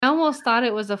almost thought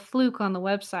it was a fluke on the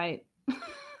website.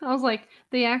 I was like,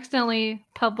 they accidentally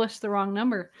published the wrong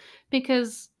number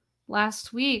because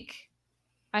last week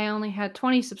I only had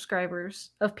 20 subscribers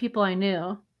of people I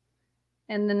knew,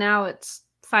 and then now it's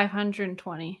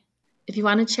 520. If you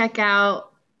want to check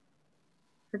out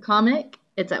her comic,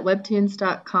 it's at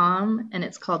webtoons.com, and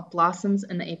it's called Blossoms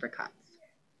and the Apricots.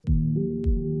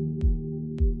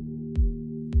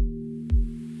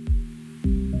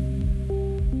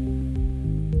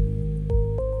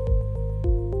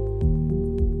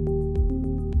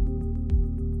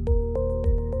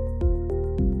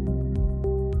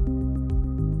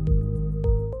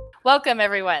 Welcome,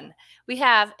 everyone. We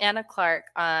have Anna Clark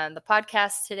on the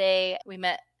podcast today. We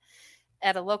met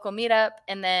at a local meetup,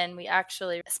 and then we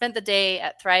actually spent the day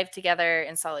at Thrive together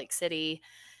in Salt Lake City.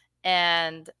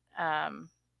 And Anna,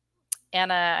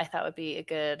 I thought, would be a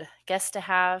good guest to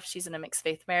have. She's in a mixed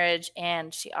faith marriage,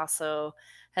 and she also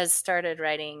has started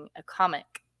writing a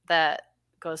comic that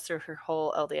goes through her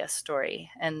whole LDS story.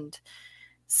 And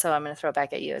so I'm going to throw it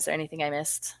back at you. Is there anything I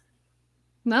missed?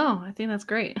 No, I think that's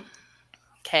great.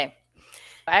 Okay.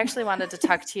 I actually wanted to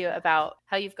talk to you about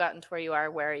how you've gotten to where you are.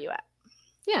 Where are you at?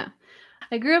 Yeah.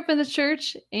 I grew up in the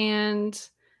church, and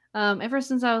ever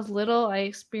since I was little, I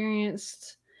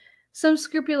experienced some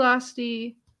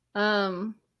scrupulosity,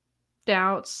 doubts,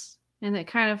 and it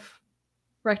kind of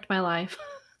wrecked my life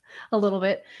a little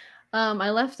bit. I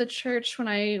left the church when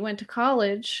I went to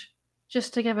college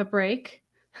just to give a break,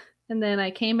 and then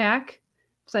I came back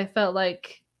because I felt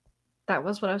like that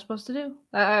was what I was supposed to do.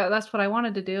 That's what I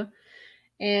wanted to do.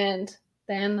 And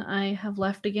then I have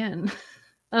left again.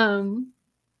 And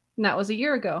that was a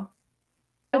year ago.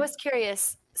 I was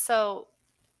curious. So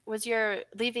was your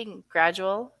leaving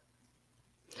gradual?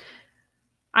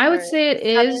 I would say it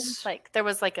is. Like there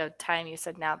was like a time you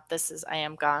said, now this is, I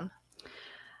am gone.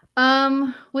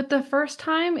 With the first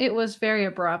time, it was very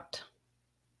abrupt.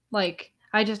 Like,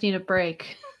 I just need a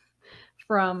break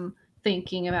from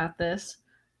thinking about this.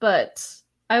 But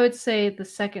I would say the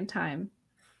second time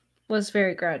was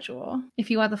very gradual. If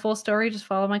you want the full story, just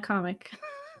follow my comic.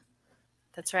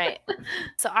 That's right.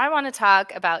 So I want to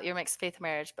talk about your mixed faith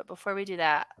marriage. But before we do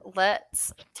that,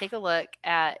 let's take a look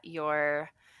at your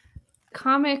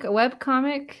comic, a web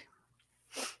comic.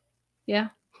 Yeah.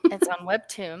 It's on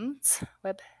Webtoons,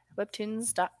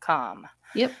 webtoons.com.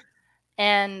 Yep.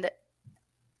 And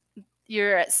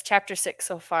you're at chapter 6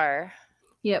 so far.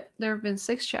 Yep. There have been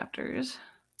 6 chapters.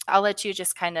 I'll let you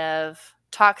just kind of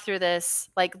talk through this.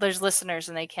 Like, there's listeners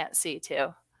and they can't see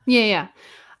too. Yeah.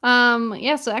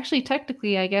 So actually,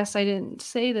 technically, I guess I didn't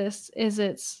say this,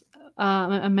 it's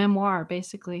a memoir,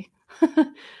 basically. So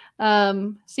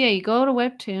yeah, you go to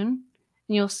Webtoon, and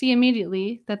you'll see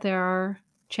immediately that there are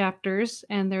chapters,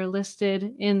 and they're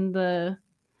listed in the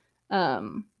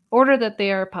order that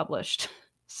they are published.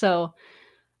 So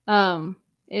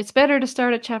it's better to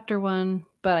start at chapter 1,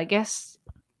 but I guess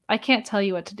I can't tell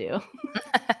you what to do.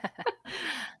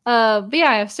 But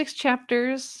yeah, I have 6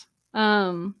 chapters.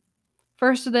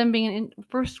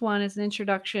 First one is an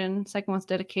introduction, second one's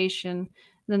dedication, and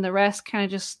then the rest kind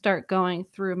of just start going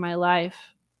through my life,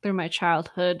 through my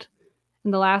childhood.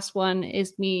 And the last one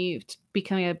is me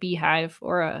becoming a beehive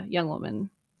or a young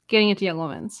woman, getting into young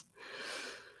women's.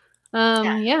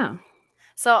 Yeah.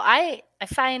 So I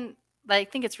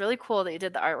think it's really cool that you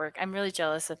did the artwork. I'm really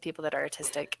jealous of people that are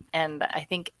artistic, and I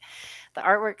think the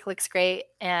artwork looks great,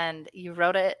 and you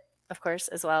wrote it, of course,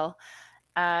 as well.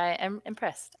 I am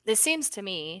impressed. It seems to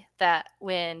me that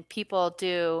when people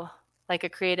do like a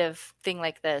creative thing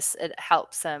like this, it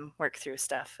helps them work through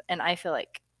stuff. And I feel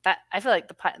like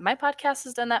my podcast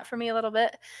has done that for me a little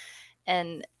bit,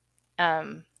 and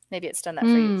maybe it's done that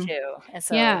for you too. And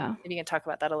so maybe you can talk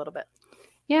about that a little bit.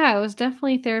 Yeah, it was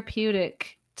definitely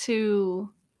therapeutic to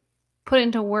put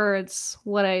into words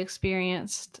what I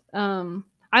experienced.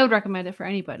 I would recommend it for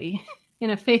anybody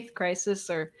in a faith crisis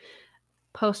or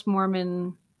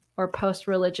post-Mormon or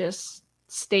post-religious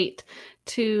state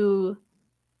to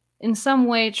in some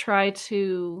way try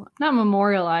to not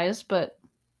memorialize, but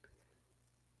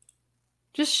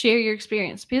just share your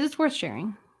experience because it's worth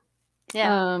sharing.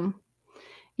 Yeah.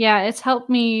 Yeah, it's helped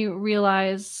me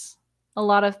realize a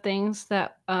lot of things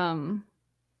that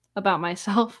about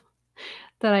myself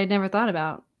that I never thought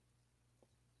about,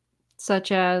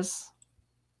 such as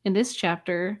in this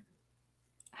chapter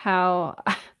how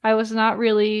I was not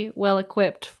really well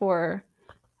equipped for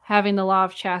having the law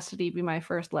of chastity be my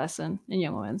first lesson in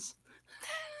Young Women's.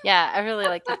 Yeah, I really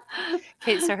like that.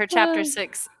 Okay, so her chapter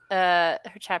 6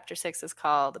 is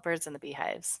called The Birds and the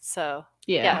Beehives. So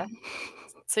yeah.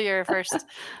 So your first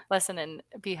lesson in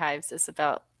beehives is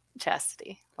about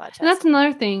chastity. A lot of And that's chastity.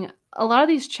 another thing. A lot of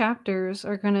these chapters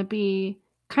are going to be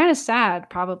kind of sad,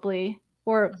 probably,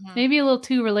 or Mhm. maybe a little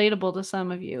too relatable to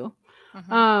some of you.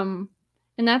 Mhm.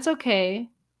 And that's okay.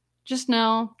 Just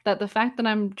know that the fact that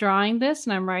I'm drawing this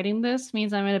and I'm writing this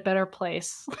means I'm in a better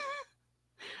place.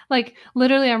 Like,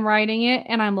 literally, I'm writing it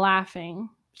and I'm laughing,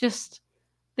 just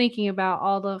thinking about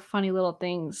all the funny little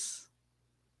things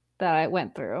that I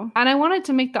went through. And I wanted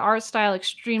to make the art style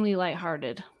extremely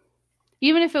lighthearted.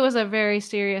 Even if it was a very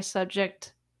serious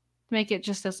subject, make it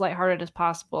just as lighthearted as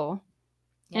possible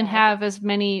and Yeah, have as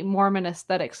many Mormon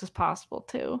aesthetics as possible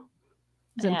too.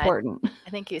 It's yeah, important. I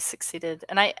think you succeeded.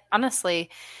 And I honestly,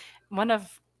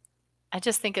 I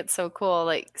just think it's so cool.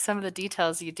 Like some of the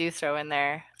details you do throw in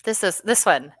there. This one is the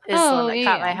one Oh, that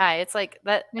caught my yeah. eye. It's like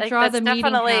that. I Like draw the meeting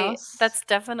house. that's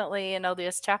definitely an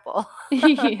LDS chapel.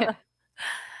 Yeah.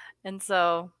 And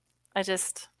so I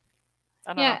just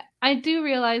I don't know. Yeah, I do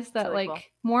realize It's that, really cool.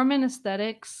 like, Mormon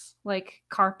aesthetics, like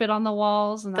carpet on the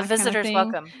walls and The that kind of visitors thing.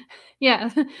 welcome.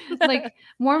 Yeah, like,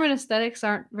 Mormon aesthetics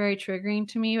aren't very triggering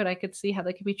to me, but I could see how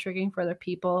they could be triggering for other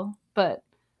people. But,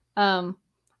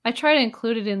 I try to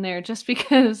include it in there just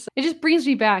because it just brings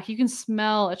me back. You can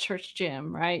smell a church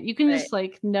gym, right? You can Right. just,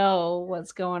 like, know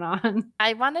what's going on.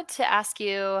 I wanted to ask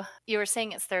you, you were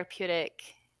saying it's therapeutic,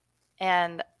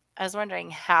 and I was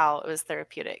wondering how it was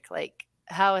therapeutic. Like,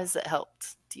 how has it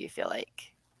helped, do you feel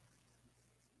like?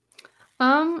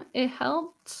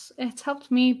 It's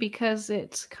helped me because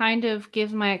it kind of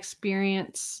gives my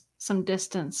experience some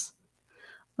distance.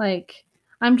 Like,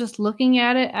 I'm just looking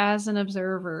at it as an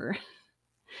observer.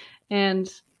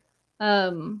 And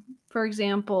for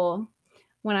example,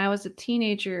 when I was a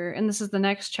teenager, and this is the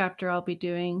next chapter I'll be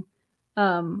doing,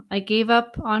 I gave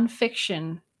up on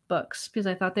fiction books because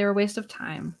I thought they were a waste of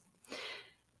time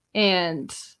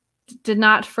and did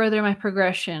not further my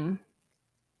progression.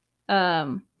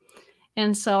 Um,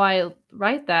 and so I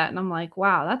write that and I'm like,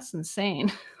 wow, that's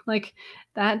insane. Like,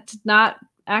 that did not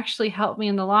actually help me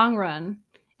in the long run.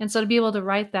 And so to be able to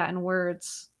write that in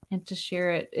words and to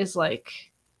share it is like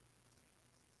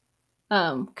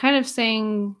kind of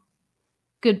saying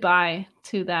goodbye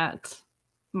to that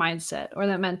mindset or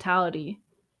that mentality,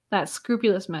 that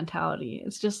scrupulous mentality.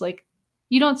 It's just like,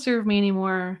 you don't serve me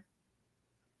anymore,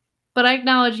 but I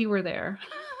acknowledge you were there.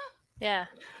 Yeah.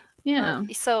 Yeah.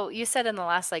 So you said in the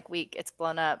last like week it's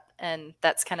blown up, and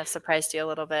that's kind of surprised you a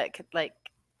little bit. Like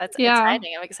that's Yeah.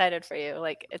 exciting. I'm excited for you.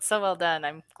 Like it's so well done.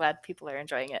 I'm glad people are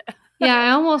enjoying it. Yeah,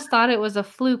 I almost thought it was a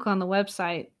fluke on the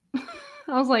website.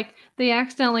 I was like, they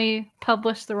accidentally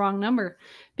published the wrong number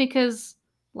because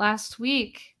last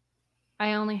week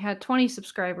I only had 20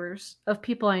 subscribers of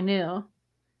people I knew,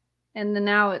 and then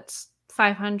now it's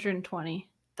 520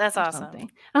 That's or awesome.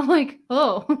 something. I'm like,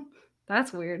 oh,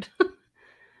 that's weird.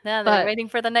 Now they're But waiting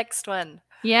for the next one.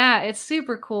 yeah, it's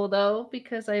super cool though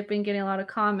because I've been getting a lot of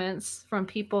comments from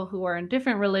people who are in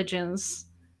different religions,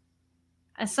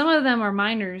 and some of them are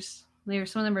minors.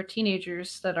 Some of them are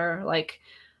teenagers that are like,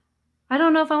 I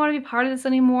don't know if I want to be part of this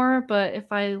anymore, but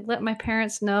if I let my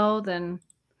parents know, then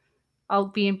I'll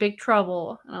be in big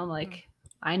trouble. And I'm like,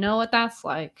 I know what that's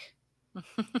like.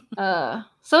 So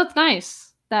it's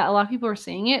nice that a lot of people are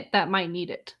seeing it that might need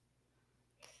it.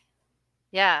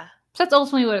 Yeah. So that's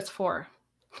ultimately what it's for,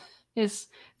 is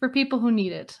for people who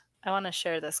need it. I want to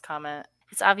share this comment.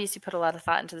 It's obvious you put a lot of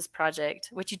thought into this project,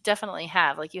 which you definitely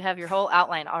have. Like you have your whole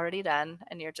outline already done,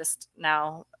 and you're just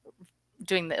now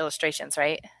doing the illustrations,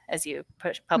 right? As you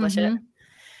publish it.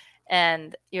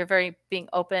 And you're very being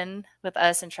open with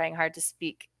us and trying hard to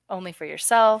speak only for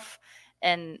yourself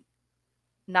and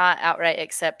not outright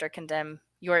accept or condemn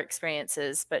your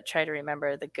experiences, but try to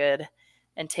remember the good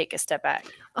and take a step back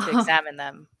to examine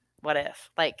them. What if?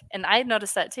 Like, and I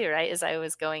noticed that too, right? As I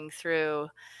was going through,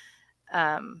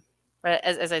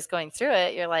 as I was going through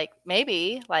it, you're like,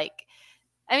 maybe, like,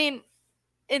 I mean,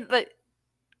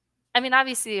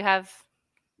 obviously you have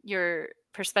your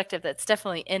perspective that's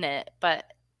definitely in it, but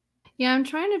yeah, I'm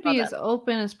trying to be well as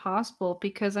open as possible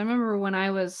because I remember when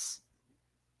I was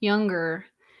younger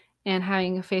and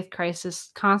having a faith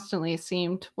crisis constantly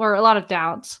seemed, or a lot of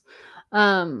doubts.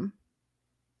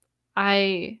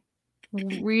 I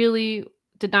really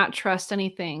did not trust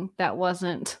anything that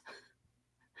wasn't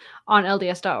on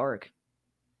LDS.org.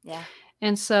 Yeah.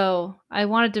 And so I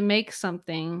wanted to make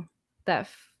something that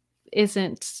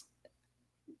isn't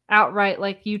outright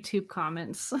like YouTube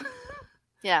comments.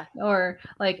 Yeah. Or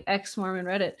like Ex Mormon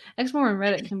Reddit. Ex Mormon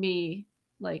Reddit can be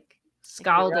like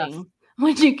scalding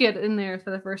when you get in there for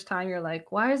the first time. You're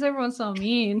like, why is everyone so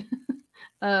mean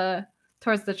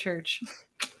towards the church?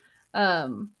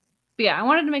 But yeah, I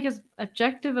wanted to make as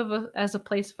objective as a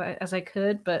place as I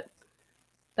could, but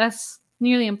that's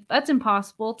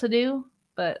impossible to do,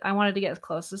 but I wanted to get as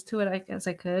closest to it as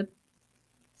I could.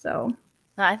 So,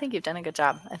 No, I think you've done a good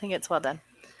job. I think it's well done.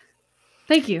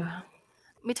 thank you.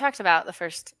 We talked about the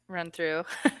first run through.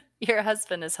 Your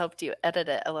husband has helped you edit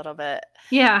it a little bit.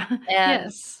 Yeah. And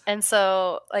Yes. and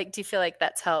so like, do you feel like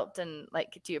that's helped, and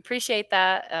like, do you appreciate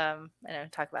that? I know,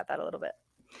 talk about that a little bit.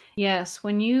 Yes,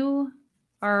 when you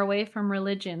are away from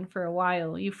religion for a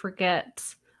while, you forget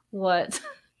what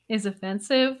is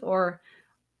offensive or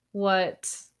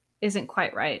what isn't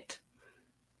quite right.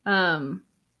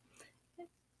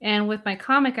 And with my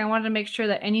comic, I wanted to make sure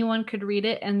that anyone could read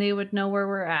it and they would know where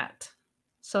we're at.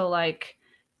 So, like,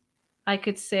 I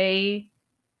could say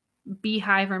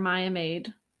beehive or Maya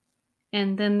made,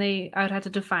 and then I would have to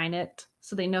define it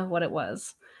so they know what it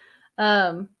was.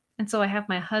 And so I have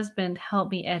my husband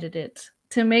help me edit it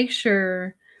to make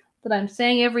sure that I'm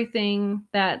saying everything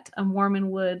that a Mormon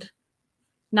would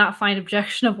not find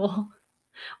objectionable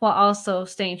while also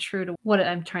staying true to what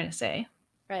I'm trying to say.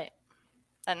 Right.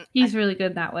 And He's really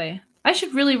good that way. I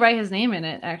should really write his name in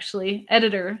it, actually.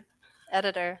 Editor.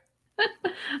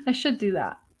 I should do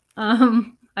that.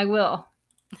 I will.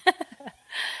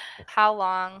 How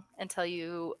long until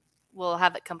you will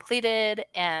have it completed?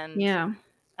 And Yeah.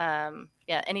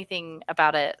 Anything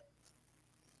about it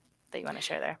that you want to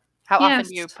share there? How often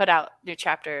do you put out new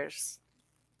chapters?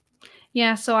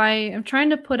 Yeah, so I am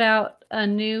trying to put out a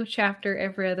new chapter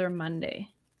every other Monday.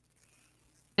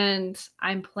 And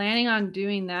I'm planning on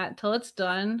doing that till it's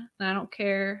done. And I don't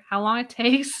care how long it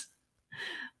takes.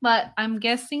 But I'm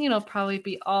guessing it'll probably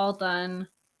be all done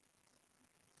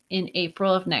in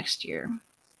April of next year.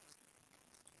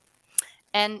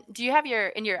 And do you have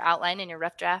in your outline, in your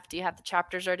rough draft, do you have the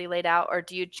chapters already laid out, or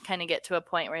do you kind of get to a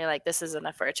point where you're like, this is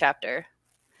enough for a chapter?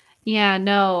 Yeah,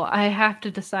 no, I have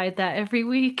to decide that every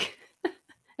week.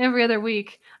 Every other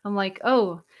week, I'm like,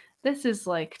 oh, this is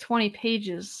like 20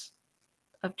 pages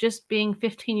of just being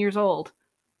 15 years old.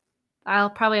 I'll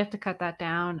probably have to cut that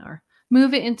down or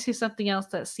move it into something else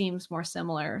that seems more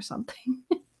similar or something.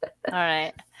 All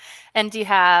right. And do you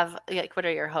have, like, what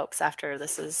are your hopes after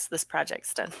this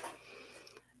project's done?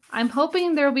 I'm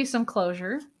hoping there will be some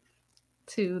closure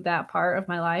to that part of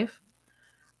my life.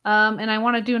 And I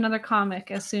want to do another comic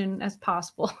as soon as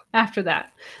possible after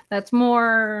that. That's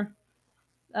more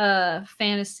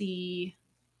fantasy,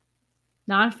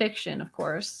 nonfiction, of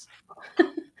course.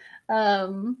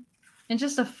 And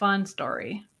just a fun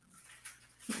story.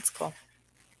 That's cool.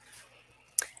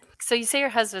 So you say your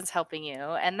husband's helping you,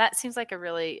 and that seems like a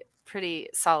really pretty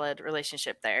solid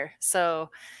relationship there.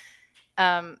 So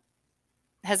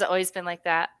has it always been like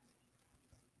that?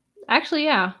 Actually,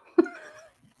 yeah.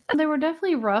 There were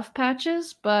definitely rough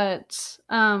patches, but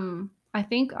I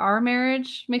think our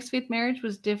marriage, mixed faith marriage,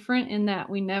 was different in that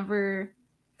we never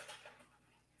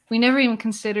even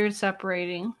considered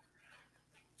separating.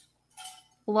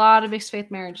 A lot of mixed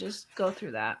faith marriages go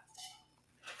through that.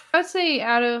 I'd say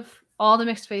out of all the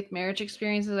mixed faith marriage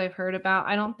experiences I've heard about,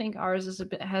 I don't think ours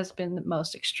has been the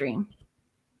most extreme.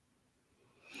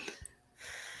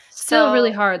 Still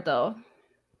really hard though.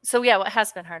 So yeah, what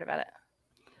has been hard about it?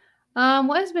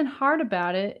 What has been hard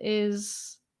about it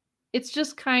is it's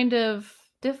just kind of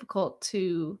difficult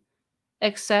to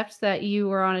accept that you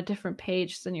are on a different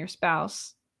page than your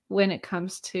spouse when it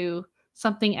comes to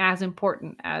something as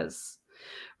important as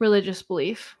religious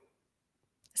belief.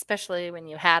 Especially when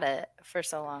you had it for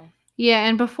so long. Yeah,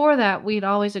 and before that, we'd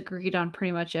always agreed on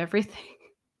pretty much everything.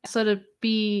 So to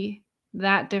be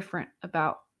that different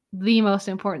about the most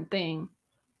important thing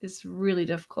is really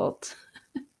difficult.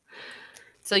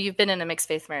 So you've been in a mixed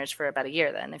faith marriage for about a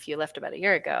year then, if you left about a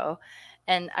year ago.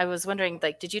 And I was wondering,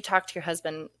 like, did you talk to your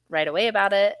husband right away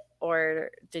about it?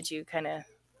 Or did you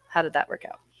how did that work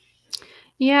out?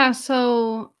 Yeah,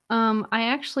 so I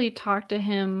actually talked to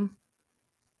him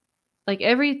like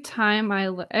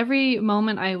every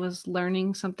moment I was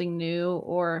learning something new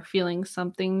or feeling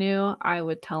something new, I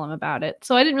would tell him about it.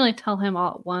 So I didn't really tell him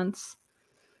all at once.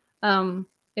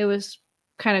 It was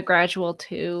kind of gradual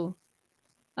too.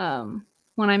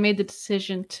 When I made the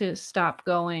decision to stop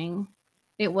going,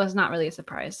 it was not really a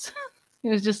surprise. It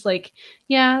was just like,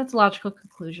 yeah, that's a logical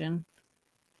conclusion.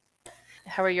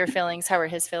 How were your feelings? How were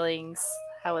his feelings?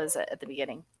 How was it at the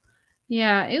beginning?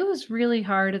 Yeah, it was really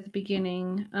hard at the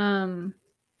beginning.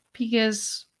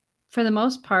 Because for the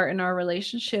most part in our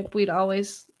relationship, we'd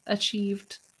always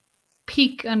achieved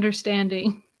peak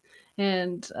understanding.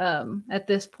 And at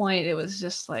this point, it was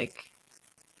just like,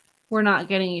 we're not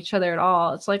getting each other at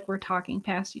all. It's like we're talking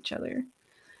past each other.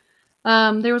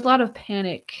 There was a lot of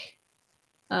panic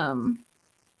in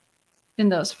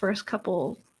those first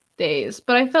couple days,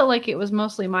 but I felt like it was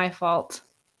mostly my fault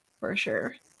for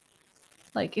sure.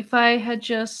 Like, if I had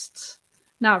just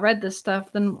not read this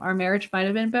stuff, then our marriage might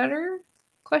have been better?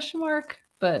 Question mark.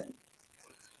 But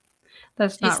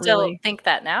that's Do you not still really. think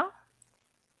that now?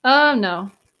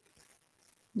 No.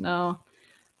 No.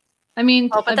 I mean,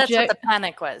 Oh, but that's what the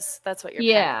panic was. That's what your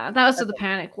panic. Yeah, that was what the Okay.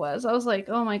 panic was. I was like,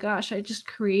 oh my gosh, I just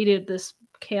created this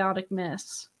chaotic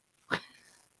mess.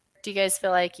 Do you guys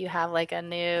feel like you have like a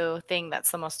new thing that's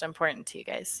the most important to you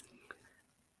guys?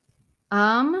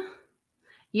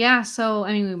 Yeah, so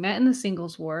I mean, we met in the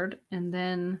singles ward, and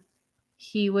then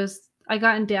I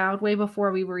got endowed way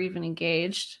before we were even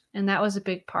engaged, and that was a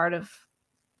big part of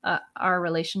our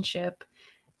relationship.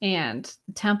 And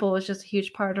the temple was just a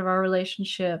huge part of our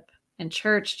relationship, and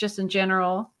church just in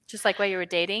general. Just like while you were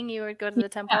dating, you would go to the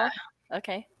temple?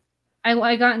 Okay.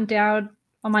 I got endowed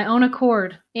on my own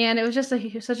accord, and it was just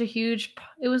such a huge.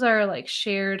 It was our like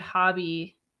shared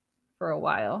hobby for a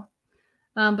while.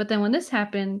 But then when this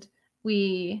happened,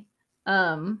 we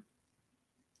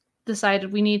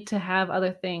decided we need to have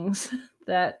other things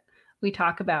that we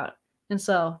talk about. And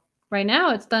so right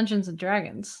now it's Dungeons and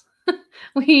Dragons.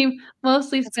 We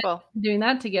mostly That's spend cool. doing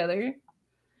that together.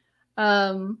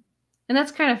 And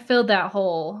that's kind of filled that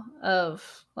hole of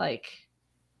like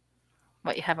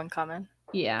What you have in common.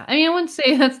 yeah. I mean, I wouldn't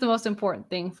say that's the most important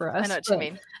thing for us. I know what you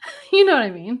mean. You know what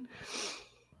I mean?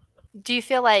 Do you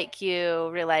feel like you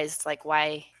realized like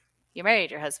why you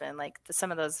married your husband? Like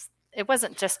some of those, it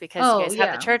wasn't just because you guys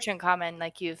have the church in common.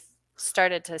 Like you've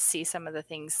started to see some of the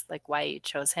things like why you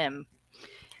chose him.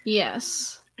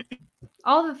 Yes.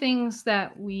 All the things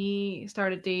that we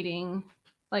started dating,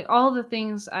 like all the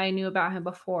things I knew about him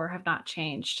before have not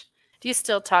changed. Do you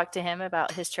still talk to him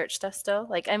about his church stuff still?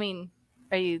 Like, I mean,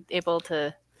 are you able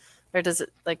to, or does it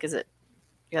like, is it,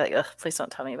 you're like, ugh, please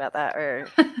don't tell me about that? Or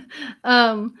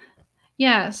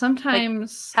yeah,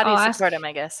 sometimes how do you support him,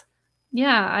 I guess?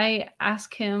 Yeah, I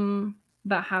ask him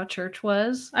about how church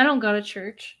was. I don't go to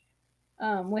church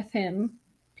with him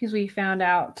because we found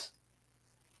out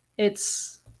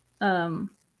it's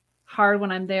hard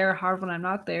when I'm there, hard when I'm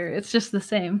not there. It's just the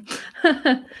same.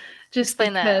 Just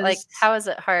explain that. Like, how is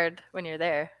it hard when you're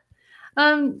there?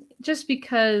 Just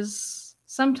because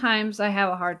sometimes I have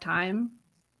a hard time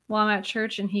while I'm at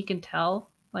church, and he can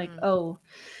tell. Like, oh,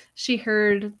 she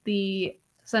heard the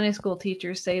Sunday school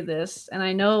teacher say this, and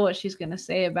I know what she's going to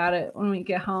say about it when we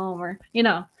get home, or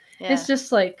it's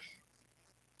just like,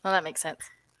 well, that makes sense.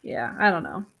 Yeah, I don't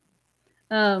know.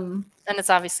 And it's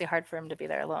obviously hard for him to be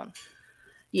there alone.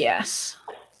 Yes,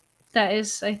 that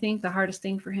is, I think, the hardest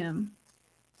thing for him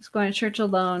is going to church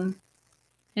alone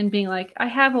and being like, I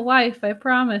have a wife, I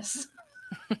promise.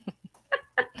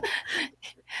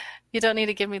 You don't need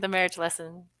to give me the marriage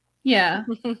lesson. Yeah,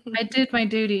 I did my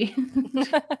duty.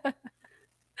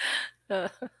 Yeah,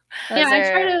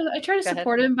 I try to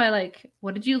support him by like,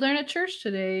 what did you learn at church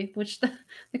today? Which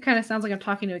it kind of sounds like I'm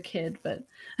talking to a kid, but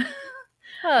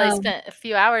well, I spent a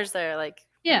few hours there. Like,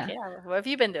 yeah. Okay, what have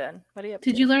you been doing? What are you up to?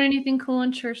 Did you learn anything cool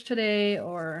in church today?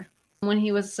 Or when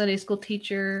he was a Sunday school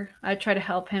teacher, I try to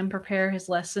help him prepare his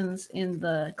lessons in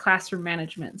the classroom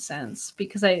management sense,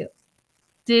 because I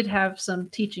did have some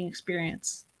teaching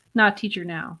experience. Not a teacher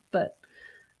now, but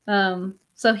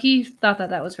so he thought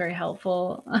that was very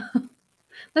helpful.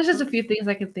 There's just a few things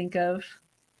I can think of.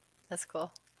 That's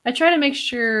cool. I try to make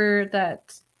sure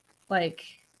that, like,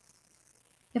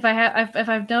 if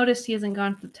I've noticed he hasn't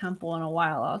gone to the temple in a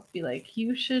while, I'll be like,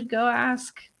 you should go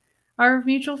ask our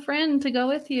mutual friend to go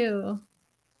with you,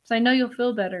 so I know you'll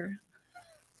feel better.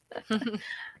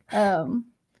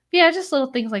 Yeah, just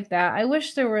little things like that. I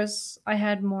wish I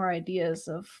had more ideas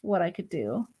of what I could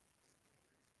do,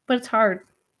 but it's hard.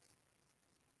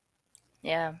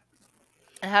 Yeah.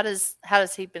 And how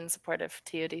has he been supportive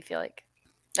to you? Do you feel like?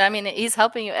 I mean, he's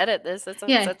helping you edit this. That's so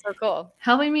cool.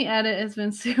 Helping me edit has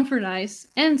been super nice,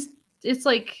 and it's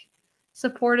like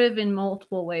supportive in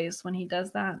multiple ways when he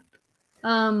does that.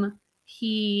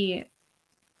 He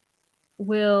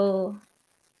will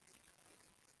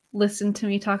listen to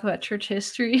me talk about church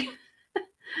history.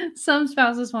 Some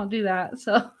spouses won't do that,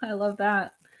 so I love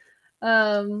that.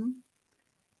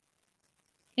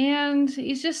 And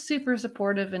he's just super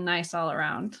supportive and nice all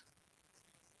around.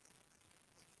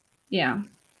 Yeah,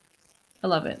 I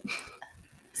love it.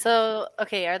 So,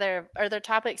 okay, are there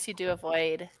topics you do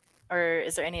avoid, or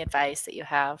is there any advice that you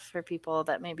have for people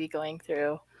that may be going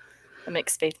through a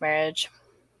mixed faith marriage?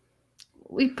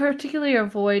 We particularly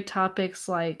avoid topics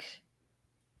like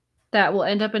that will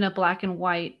end up in a black and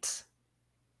white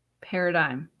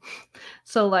paradigm.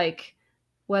 So, like,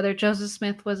 whether Joseph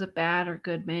Smith was a bad or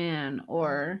good man,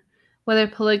 or whether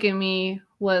polygamy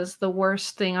was the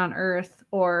worst thing on earth,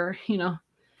 or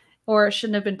or it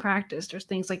shouldn't have been practiced, or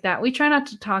things like that. We try not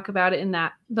to talk about it in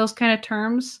those kind of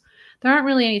terms. There aren't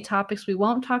really any topics we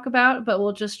won't talk about, but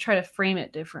we'll just try to frame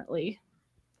it differently.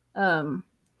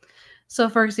 So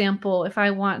for example, if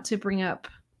I want to bring up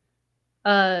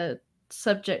a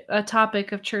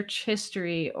topic of church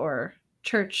history or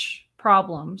church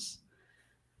problems,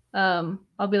 I'll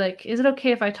be like, is it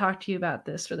okay if I talk to you about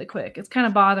this really quick? It's kind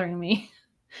of bothering me.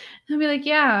 And I'll be like,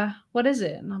 yeah, what is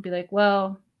it? And I'll be like,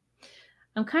 well,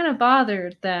 I'm kind of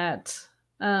bothered that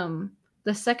the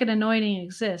second anointing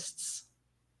exists.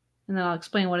 And then I'll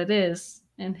explain what it is.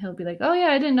 And he'll be like, oh yeah,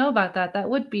 I didn't know about that. That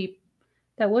would be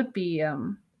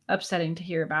upsetting to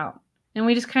hear about. And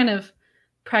we just kind of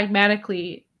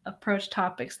pragmatically approach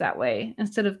topics that way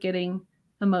instead of getting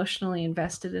emotionally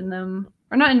invested in them,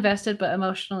 or not invested, but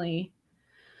emotionally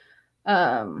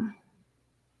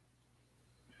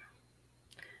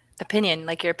opinion,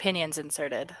 like your opinion's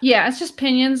inserted. Yeah, it's just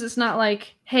opinions. It's not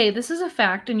like, hey, this is a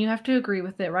fact and you have to agree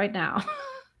with it right now.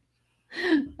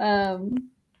 And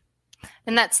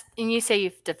you say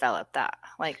you've developed that.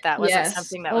 Like that wasn't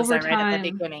something that was there right at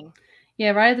the beginning.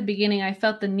 Yeah, right at the beginning, I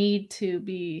felt the need to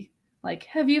be like,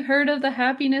 have you heard of the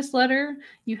happiness letter?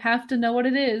 You have to know what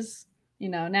it is.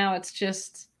 Now it's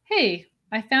just, hey,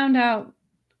 I found out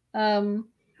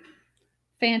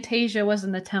Fantasia was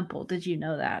in the temple. Did you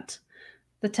know that?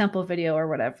 The temple video or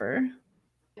whatever.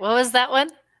 What was that one?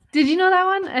 Did you know that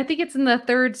one? I think it's in the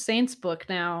third Saints book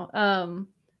now.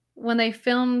 When they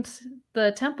filmed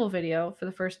the temple video for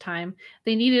the first time,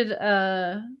 they needed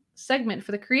a segment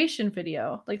for the creation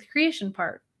video, like the creation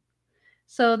part.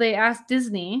 So they asked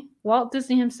Disney, Walt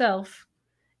Disney himself,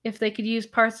 if they could use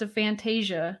parts of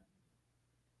Fantasia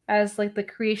as like the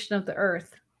creation of the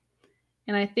earth.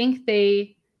 And I think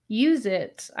they use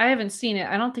it. I haven't seen it.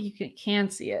 I don't think you can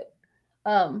see it.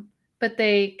 But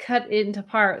they cut it into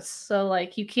parts. So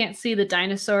like you can't see the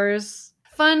dinosaurs.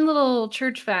 Fun little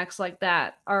church facts like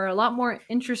that are a lot more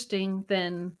interesting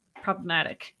than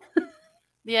problematic.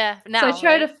 Yeah. So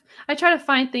I try to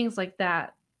find things like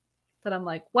that I'm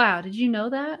like, wow, did you know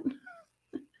that?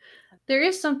 There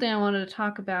is something I wanted to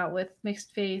talk about with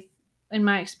mixed faith in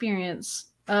my experience.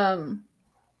 When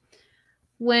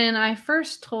I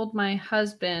first told my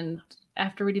husband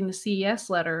after reading the CES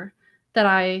letter that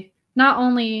I not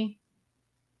only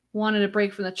wanted a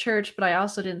break from the church, but I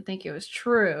also didn't think it was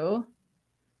true,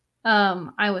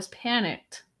 I was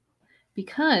panicked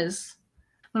because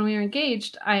when we were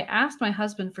engaged, I asked my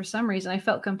husband for some reason. I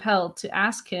felt compelled to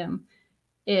ask him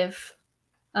if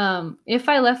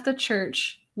I left the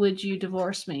church, would you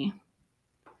divorce me?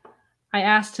 I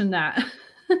asked him that.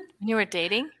 When you were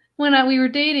dating? When we were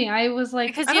dating, I was like,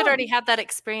 because you had already had that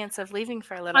experience of leaving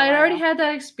for a little while. I'd already had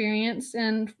that experience,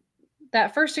 and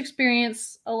that first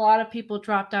experience, a lot of people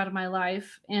dropped out of my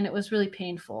life, and it was really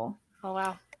painful. Oh,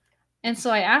 wow. And so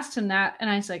I asked him that, and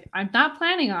I was like, I'm not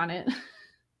planning on it.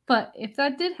 But if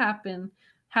that did happen,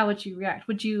 how would you react?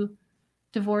 Would you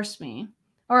divorce me?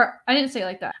 Or I didn't say it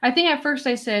like that. I think at first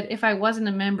I said, if I wasn't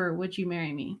a member, would you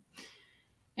marry me?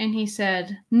 And he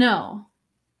said, no.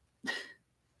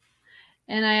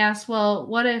 And I asked, well,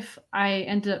 what if I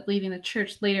ended up leaving the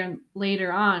church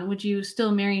later on? Would you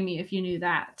still marry me if you knew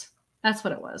that? That's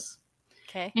what it was.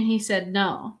 Okay. And he said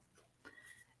no.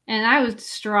 And I was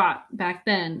distraught back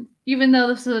then, even though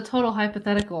this is a total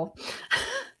hypothetical.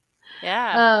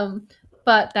 Yeah.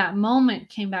 But that moment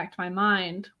came back to my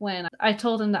mind when I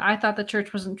told him that I thought the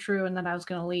church wasn't true and that I was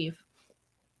going to leave.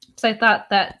 So I thought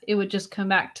that it would just come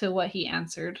back to what he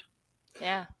answered.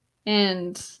 Yeah.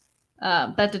 And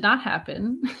that did not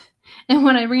happen. And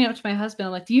when I bring it up to my husband,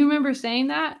 I'm like, do you remember saying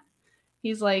that?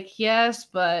 He's like, yes,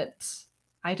 but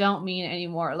I don't mean it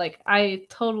anymore. Like,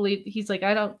 he's like,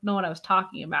 I don't know what I was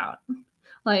talking about.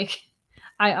 Like,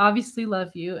 I obviously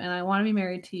love you and I want to be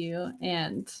married to you.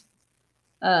 And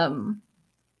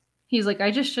he's like,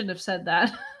 I just shouldn't have said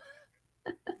that.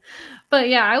 But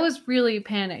yeah, I was really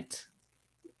panicked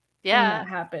when that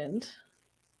happened.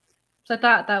 So I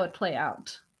thought that would play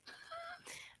out.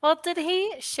 Well, did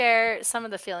he share some of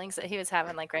the feelings that he was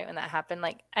having, like, right when that happened?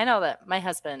 Like, I know that my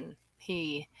husband,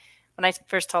 when I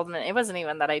first told him, it wasn't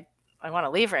even that I want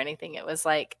to leave or anything. It was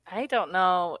like, I don't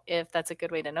know if that's a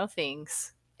good way to know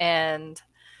things. And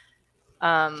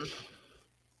I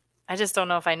just don't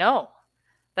know if I know.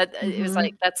 But it was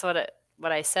like, that's what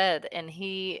I said. And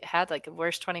he had like the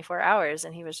worst 24 hours.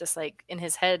 And he was just like in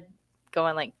his head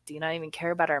going like, do you not even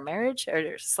care about our marriage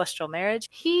or celestial marriage?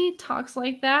 He talks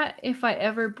like that if I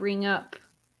ever bring up.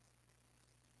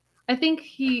 I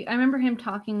remember him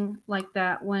talking like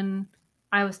that when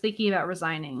I was thinking about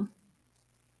resigning.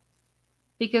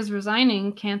 Because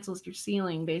resigning cancels your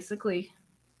sealing, basically.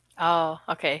 Oh,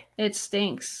 okay. It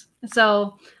stinks.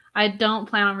 So I don't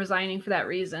plan on resigning for that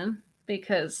reason,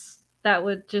 because that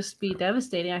would just be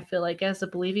devastating, I feel like, as a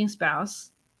believing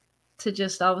spouse, to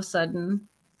just all of a sudden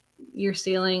your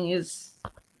ceiling is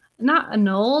not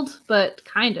annulled, but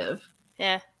kind of.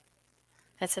 Yeah,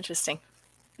 that's interesting.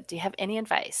 Do you have any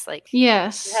advice? Like, you had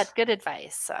Yes. good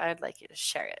advice, so I'd like you to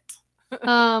share it.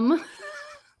 Um,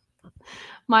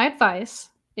 my advice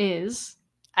is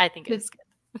I think to it's good.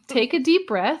 take a deep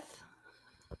breath.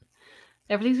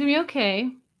 Everything's gonna be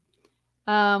okay.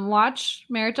 Watch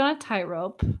Marriage on a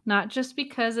Tightrope, not just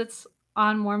because it's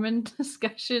on Mormon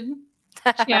Discussion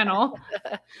channel.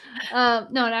 No,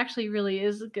 it actually really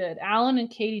is good. Alan and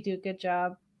Katie do a good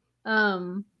job.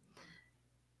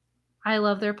 I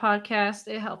love their podcast.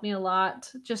 It helped me a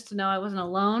lot just to know I wasn't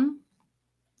alone.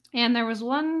 And there was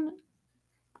one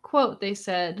quote they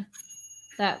said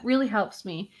that really helps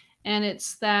me, and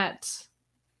it's that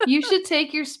you should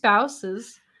take your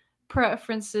spouse's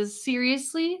preferences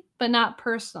seriously, but not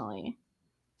personally.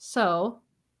 So,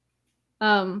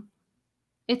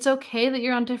 it's okay that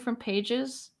you're on different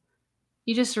pages.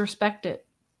 You just respect it.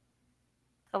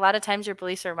 A lot of times your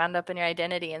beliefs are wound up in your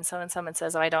identity, and so when someone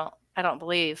says, "Oh, I don't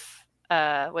believe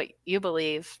what you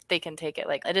believe," they can take it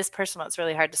like it is personal. It's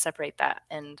really hard to separate that,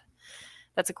 and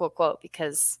that's a cool quote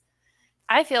because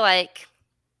I feel like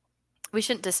we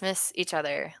shouldn't dismiss each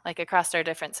other like across our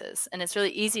differences, and it's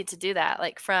really easy to do that.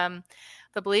 Like from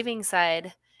the believing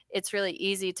side, it's really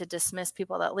easy to dismiss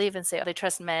people that leave and say, "Oh, they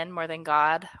trust men more than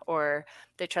God," or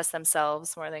they trust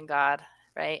themselves more than God,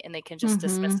 right? And they can just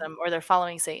dismiss them, or they're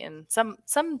following Satan, some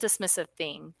dismissive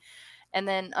thing. And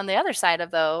then on the other side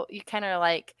of though, you kind of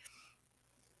like,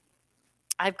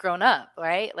 I've grown up,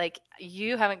 right? Like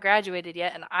you haven't graduated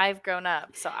yet, and I've grown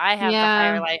up, so I have the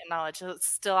higher Yeah. light and knowledge. So it's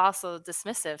still also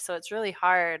dismissive. So it's really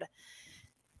hard.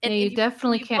 Yeah, And you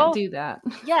definitely you can't both, do that.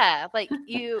 yeah, like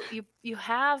you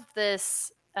have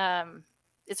this.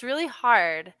 It's really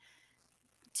hard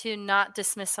to not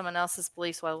dismiss someone else's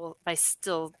beliefs while by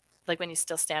still like when you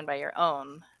still stand by your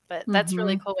own. But that's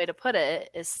really Mhm. cool way to put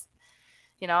it. Is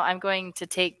I'm going to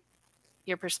take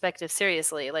your perspective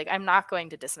seriously. Like I'm not going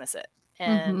to dismiss it,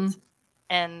 and Mhm.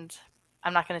 and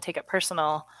I'm not going to take it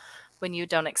personal when you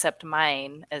don't accept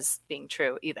mine as being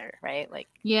true either, right? Like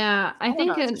Yeah, I I don't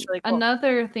know, think it's just really cool.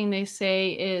 another thing they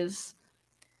say is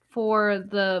for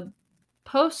the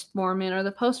post Mormon or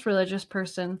the post religious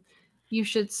person, you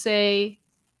should say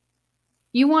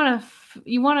you want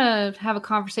to have a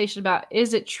conversation about,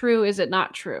 is it true, is it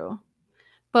not true?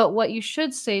 But what you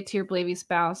should say to your believing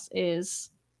spouse is,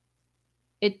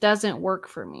 it doesn't work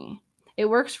for me. It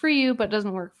works for you, but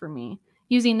doesn't work for me.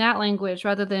 Using that language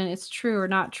rather than it's true or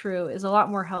not true is a lot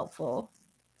more helpful,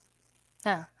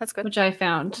 Yeah, that's good. which I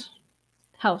found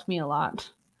helped me a lot.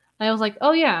 I was like,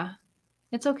 oh yeah,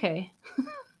 it's okay.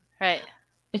 Right.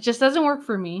 It just doesn't work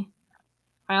for me.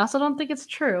 I also don't think it's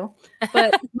true,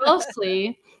 but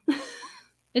mostly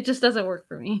it just doesn't work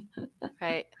for me.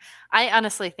 Right. I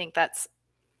honestly think that's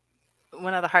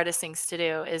one of the hardest things to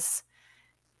do is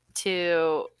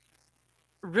to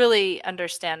really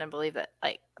understand and believe that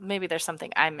like maybe there's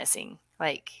something I'm missing.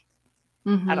 Like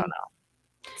I don't Mm-hmm.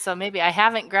 know. So maybe I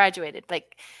haven't graduated.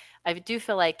 Like I do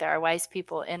feel like there are wise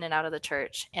people in and out of the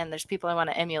church, and there's people I want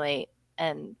to emulate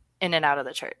and in and out of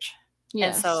the church.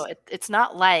 And so Yes. it's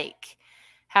not like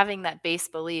having that base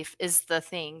belief is the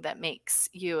thing that makes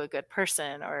you a good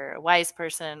person or a wise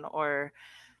person or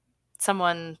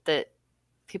someone that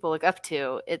people look up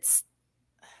to. It's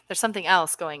there's something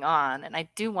else going on, and I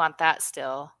do want that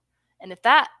still. And if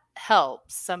that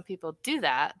helps some people do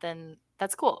that, then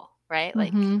that's cool, right?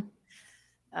 Like Mm-hmm.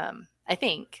 I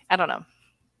think I don't know.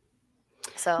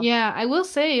 So Yeah, I will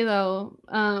say though,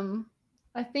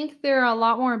 I think there are a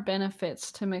lot more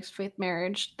benefits to mixed faith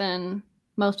marriage than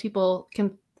most people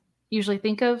can usually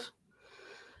think of.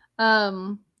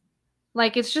 Um,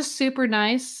 like it's just super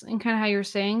nice, and kind of how you're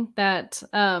saying that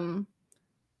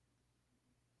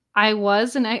I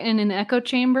was in an echo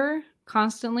chamber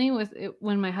constantly with it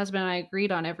when my husband and I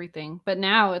agreed on everything. But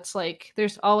now it's like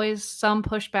there's always some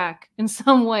pushback in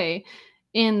some way,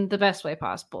 in the best way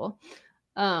possible.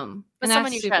 with And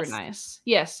someone that's you super trust. nice.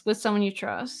 Yes, with someone you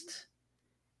trust.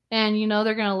 And you know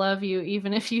they're going to love you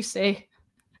even if you say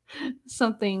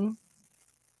something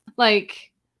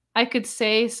like, I could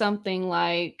say something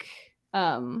like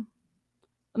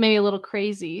maybe a little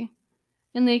crazy,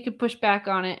 and they could push back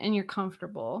on it and you're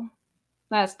comfortable.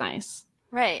 That's nice.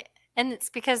 Right. And it's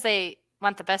because they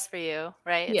want the best for you,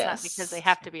 right? It's not because they Yes.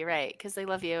 have to be right, because they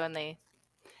love you and they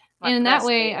And want in the that best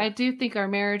for way, you. I do think our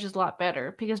marriage is a lot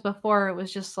better, because before it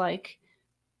was just like,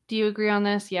 do you agree on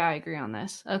this? Yeah, I agree on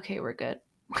this. Okay, we're good.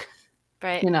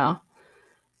 Right. You know,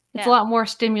 it's a Yeah. lot more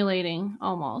stimulating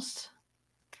almost.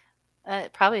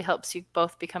 It probably helps you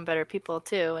both become better people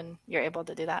too, and you're able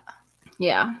to do that.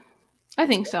 Yeah, I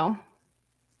think so.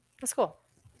 That's cool.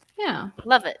 Yeah.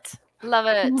 Love it. Love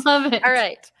it. Love it. All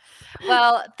right.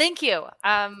 Well, thank you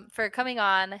for coming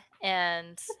on.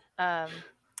 And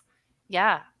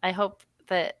yeah, I hope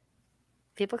that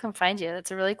people can find you.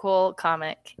 It's a really cool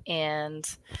comic. And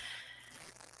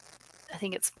I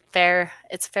think it's fair.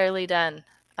 It's fairly done.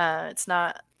 It's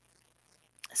not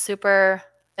super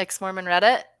ex-Mormon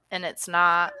Reddit, and it's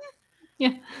not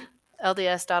Yeah.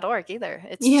 LDS.org either.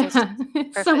 It's Yeah. just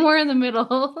perfect. Somewhere in the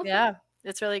middle. Yeah,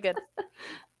 it's really good.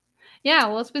 Yeah,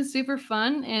 well, it's been super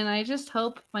fun, and I just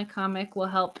hope my comic will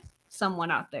help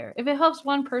someone out there. If it helps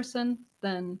one person,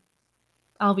 then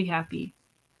I'll be happy.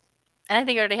 And I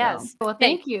think it already has. Well,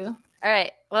 thank you. All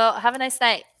right. Well, have a nice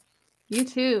night. You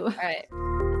too. All right.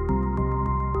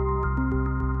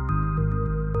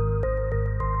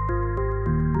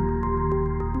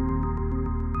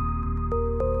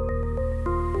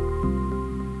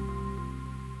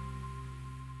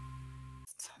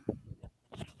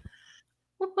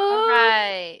 All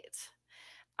right.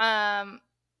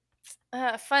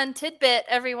 Fun tidbit,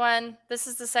 everyone. This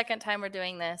is the second time we're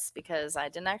doing this because I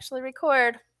didn't actually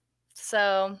record.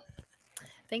 So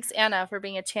thanks, Anna, for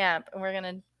being a champ. And we're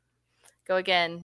going to go again.